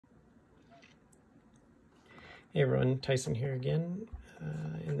Hey everyone, Tyson here again.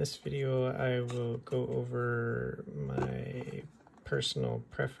 In this video I will go over my personal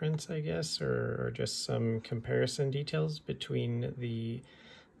preference, I guess, or just some comparison details between the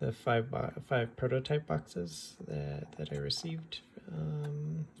five prototype boxes that I received,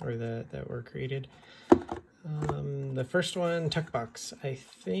 or that were created. The first one, Tuck Box. I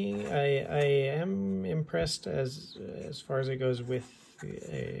think I am impressed as far as it goes with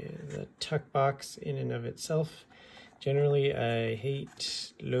the Tuck Box in and of itself. Generally, I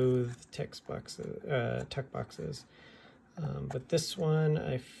loathe Tuck boxes. But this one,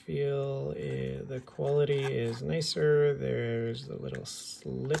 I feel the quality is nicer. There's a little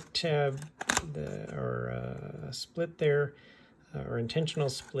slip tab or split there, or intentional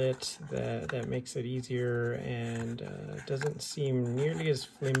split that makes it easier, and doesn't seem nearly as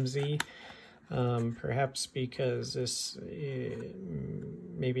flimsy. Perhaps because this,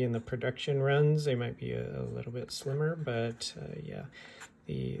 maybe in the production runs, they might be a little bit slimmer, but yeah,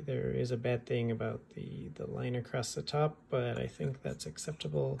 there is a bad thing about the line across the top, but I think that's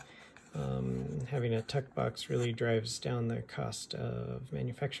acceptable. Having a tuck box really drives down the cost of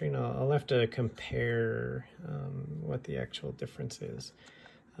manufacturing. I'll have to compare what the actual difference is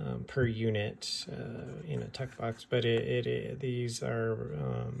per unit in a tuck box, but these are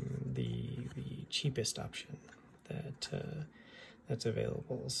the cheapest option that's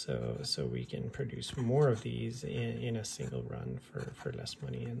available. So we can produce more of these in a single run for less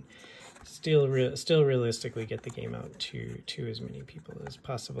money, and still realistically get the game out to as many people as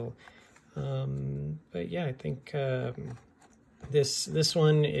possible. But yeah, I think this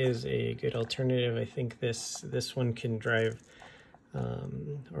one is a good alternative. I think this one can drive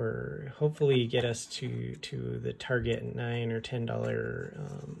or hopefully get us to the target $9 or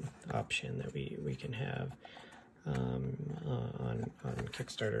 $10 option that we can have on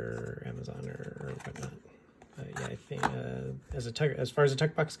Kickstarter or Amazon or whatnot. Yeah, I think as far as the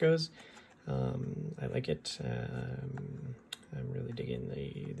tuck box goes, I like it. I'm really digging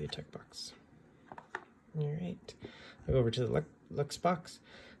the tuck box. All right, I'll go over to the Lux box.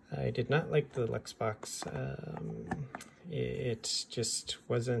 I did not like the Lux box. It just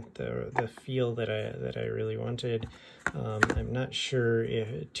wasn't the feel that I really wanted. I'm not sure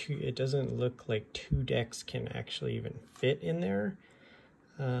if it doesn't look like 2 decks can actually even fit in there.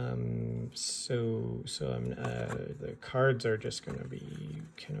 So the cards are just going to be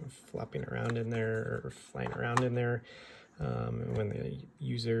kind of flopping around in there, or flying around in there. When the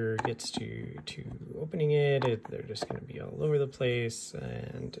user gets to opening it, they're just going to be all over the place,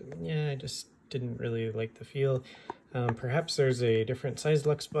 and yeah, I just didn't really like the feel. Perhaps there's a different size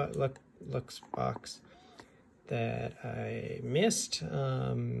Lux box that I missed.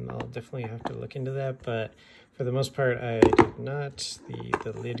 I'll definitely have to look into that, but for the most part I did not.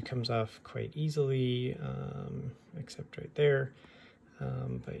 The lid comes off quite easily, except right there.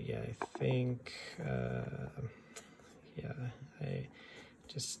 But yeah, I think yeah,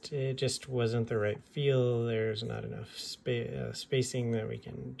 it just wasn't the right feel. There's not enough spacing that we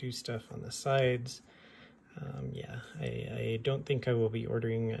can do stuff on the sides. Yeah, I don't think I will be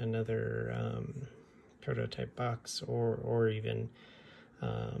ordering another prototype box or even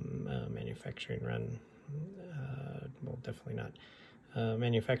a manufacturing run. Well, definitely not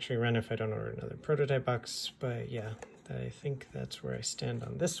manufacturing run if I don't order another prototype box. But yeah, I think that's where I stand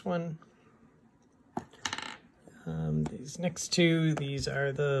on this one. These next two, these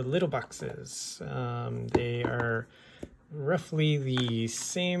are the little boxes. They are roughly the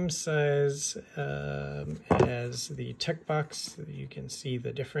same size as the tuck box. You can see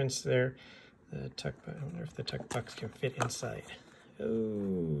the difference there. I wonder if the tuck box can fit inside.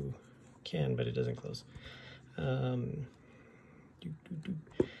 Oh, can, but it doesn't close.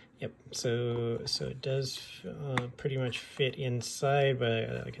 Yep, so it does pretty much fit inside,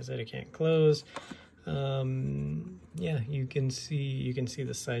 but like I said, it can't close. Yeah, you can see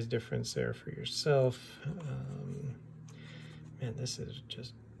the size difference there for yourself. Man, this is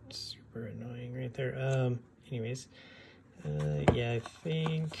just super annoying right there. Anyways, yeah, I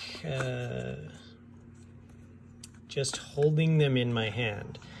think just holding them in my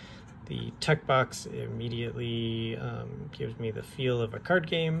hand, the tuck box immediately gives me the feel of a card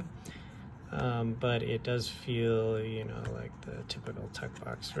game. But it does feel, like the typical tuck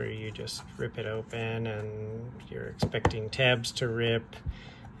box where you just rip it open and you're expecting tabs to rip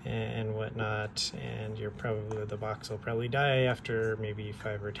and whatnot, and the box will probably die after maybe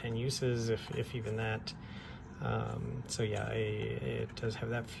 5 or 10 uses, if even that. So yeah, it does have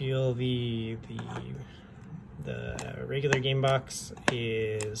that feel. The regular game box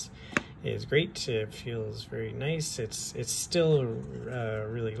is is great. It feels very nice. It's still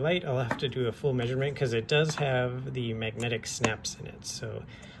really light. I'll have to do a full measurement because it does have the magnetic snaps in it. So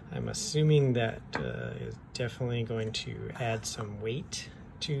I'm assuming that is definitely going to add some weight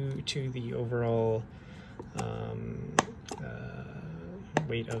to the overall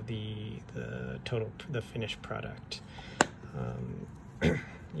weight of the finished product.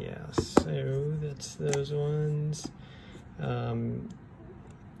 Yeah, so that's those ones.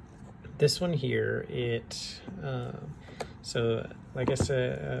 This one here, so like I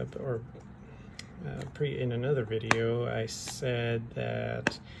said, in another video, I said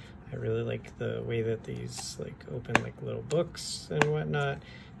that I really like the way that these like open like little books and whatnot,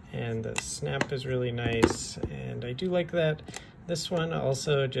 and the snap is really nice, and I do like that. This one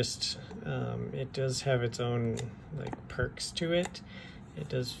also just, it does have its own like perks to it. It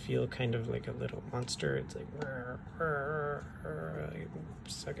does feel kind of like a little monster. It's like, I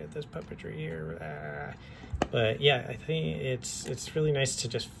suck at this puppetry here. But yeah, I think it's really nice to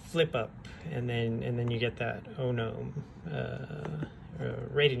just flip up, and then you get that Gnome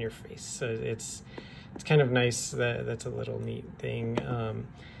right in your face. So it's kind of nice. That's a little neat thing.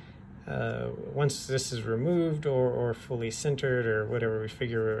 Once this is removed or fully centered or whatever, we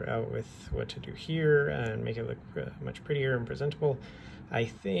figure out with what to do here and make it look much prettier and presentable, I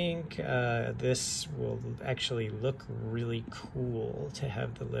think this will actually look really cool to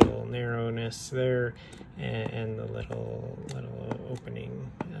have the little narrowness there and the little opening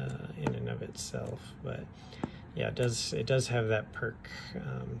in and of itself. But yeah, it does have that perk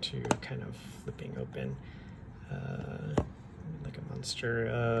to kind of flipping open like a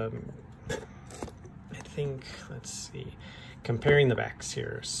monster. I think, let's see, comparing the backs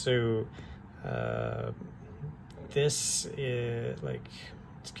here. So this is like,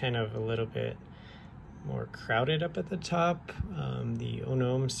 it's kind of a little bit more crowded up at the top. The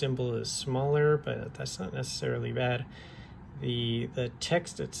Gnome symbol is smaller, but that's not necessarily bad. The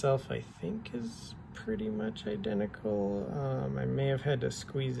text itself, I think, is pretty much identical. I may have had to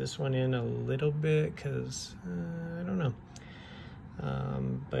squeeze this one in a little bit because I don't know.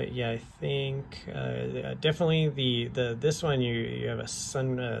 But yeah, I think definitely this one you have a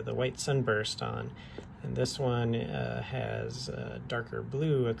the white sunburst on, and this one has darker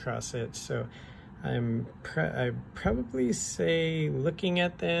blue across it. So I probably say, looking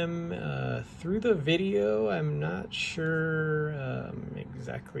at them through the video, I'm not sure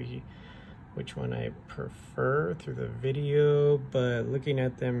exactly which one I prefer through the video, but looking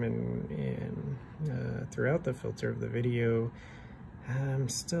at them and throughout the filter of the video, I'm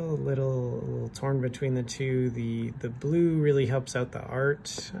still a little torn between the two. The blue really helps out the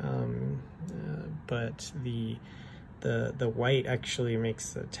art, but the white actually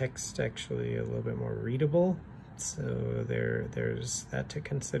makes the text actually a little bit more readable. So there's that to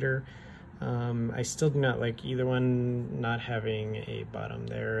consider. I still do not like either one not having a bottom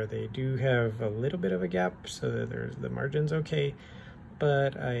there. They do have a little bit of a gap, so the margin's okay,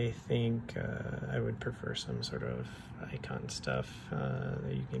 but I think I would prefer some sort of icon stuff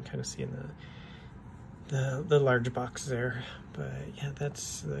that you can kind of see in the large box there. But yeah,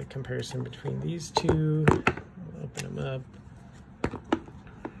 that's the comparison between these two. We'll open them up. Kind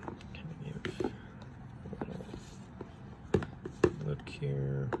of give a little look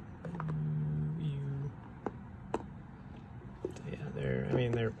here.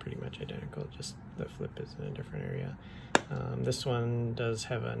 They're pretty much identical, just the flip is in a different area. This one does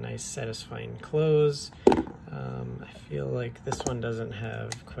have a nice satisfying close. I feel like this one doesn't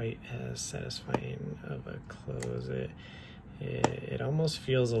have quite as satisfying of a close. It almost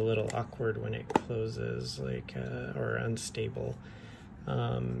feels a little awkward when it closes, like or unstable.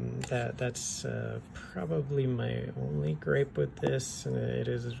 That's probably my only gripe with this, and it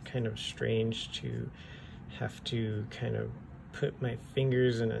is kind of strange to have to kind of put my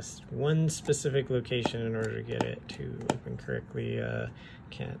fingers in one specific location in order to get it to open correctly.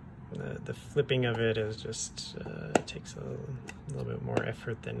 The flipping of it is just takes a little bit more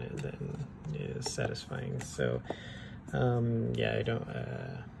effort than is satisfying. So yeah, I don't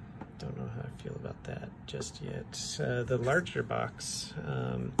know how I feel about that just yet. The larger box,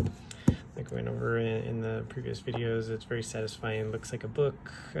 like we went over in the previous videos, it's very satisfying. Looks like a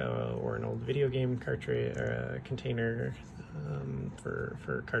book or an old video game cartridge or container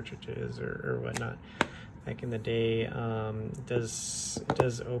for cartridges or whatnot. Back in the day, it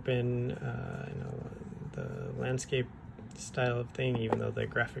does open the landscape style of thing, even though the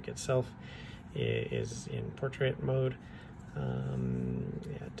graphic itself is in portrait mode.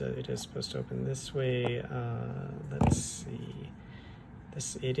 Yeah, it is supposed to open this way. Let's see.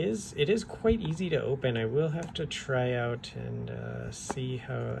 it is quite easy to open. I will have to try out and see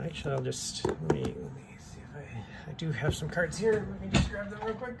how. Actually, I'll just let me see if I do have some cards here. Let me just grab them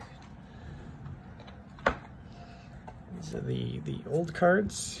real quick. These are the old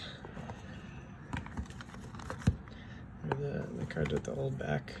cards. The cards with the old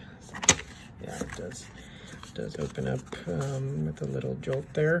back. Yeah, it does open up with a little jolt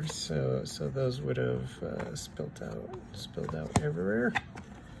there. So those would have spilled out everywhere.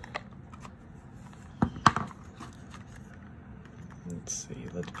 Let's see.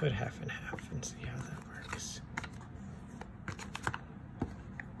 Let's put half and half and see how that works.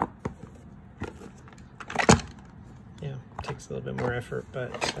 Yeah, takes a little bit more effort,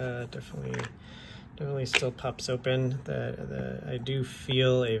 but definitely still pops open. I do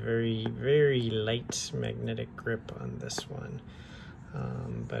feel a very light magnetic grip on this one,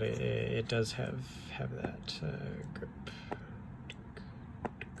 but it does have that grip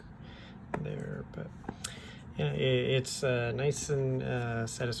there. But yeah, it's nice and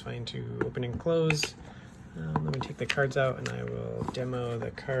satisfying to open and close. Let me take the cards out and I will demo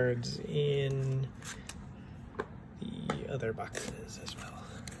the cards in the other boxes as well.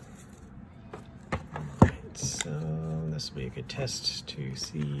 So this will be a good test to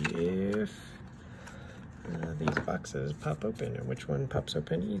see if these boxes pop open and which one pops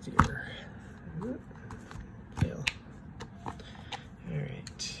open easier. Fail.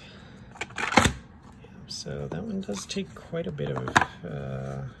 Alright. Yeah, so that one does take quite a bit of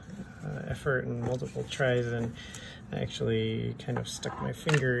effort and multiple tries, and I actually kind of stuck my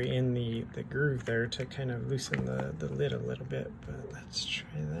finger in the groove there to kind of loosen the lid a little bit, but let's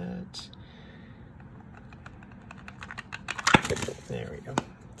try that. There we go.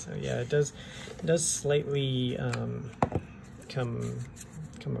 So yeah, it does slightly come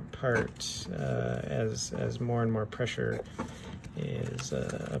apart as more and more pressure is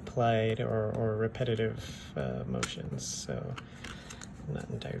applied, or repetitive motions. So I'm not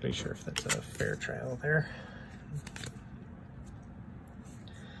entirely sure if that's a fair trial there.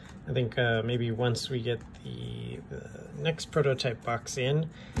 I think maybe once we get the next prototype box in,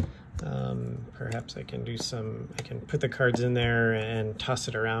 perhaps I can put the cards in there and toss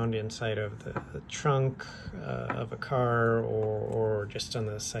it around inside of the trunk of a car, or just on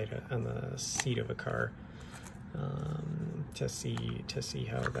the seat of a car, to see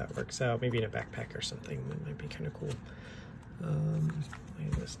how that works out. Maybe in a backpack or something. That might be kind of cool. Why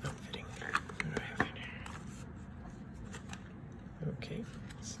is this not fitting? What do I have in here? Okay,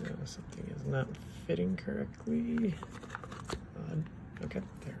 so something is not fitting correctly. Odd. Okay,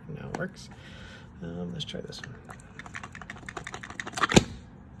 there, now it works. Let's try this one.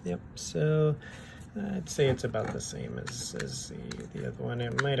 Yep, so I'd say it's about the same as the other one.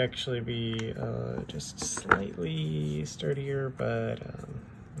 It might actually be just slightly sturdier, but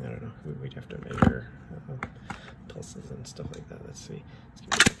I don't know. We'd have to measure pulses and stuff like that. Let's see. Let's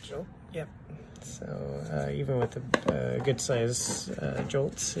give it a jolt. Yep. So even with a good size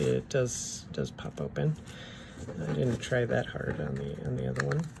jolts, it does pop open. I didn't try that hard on the other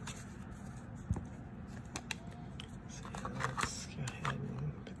one. So let's go ahead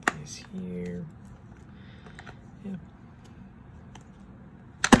and put these here. Yeah.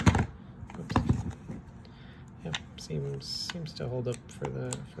 Oops. Yep. Seems to hold up for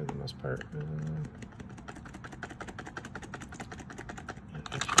the most part. Yeah,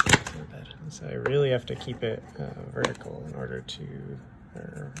 actually, that's not bad. So I really have to keep it vertical in order to.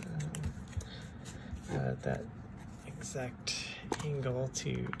 That exact angle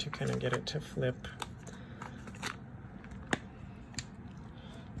to kind of get it to flip.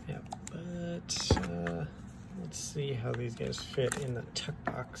 Yeah, but let's see how these guys fit in the tuck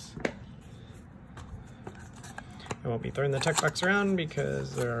box. I won't be throwing the tuck box around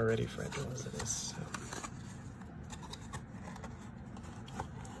because they're already fragile as it is. So.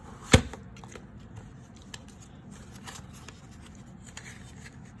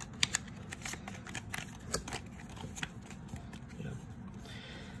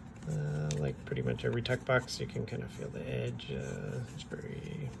 Like pretty much every tuck box, you can kind of feel the edge. It's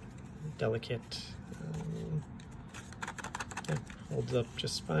very delicate. Yeah, holds up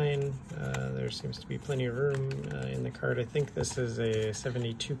just fine. There seems to be plenty of room in the card. I think this is a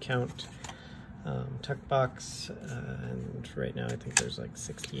 72 count tuck box, and right now I think there's like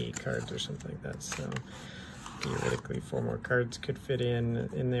 68 cards or something like that. So theoretically, 4 more cards could fit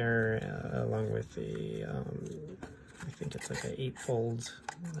in there, along with the I think it's like an 8-fold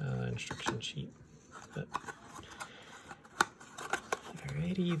instruction sheet. But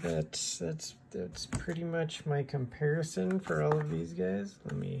alrighty, that's pretty much my comparison for all of these guys.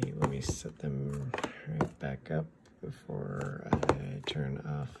 Let me set them right back up before I turn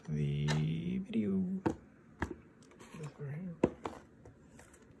off the video.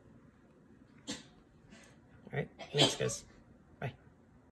 Alright, thanks guys.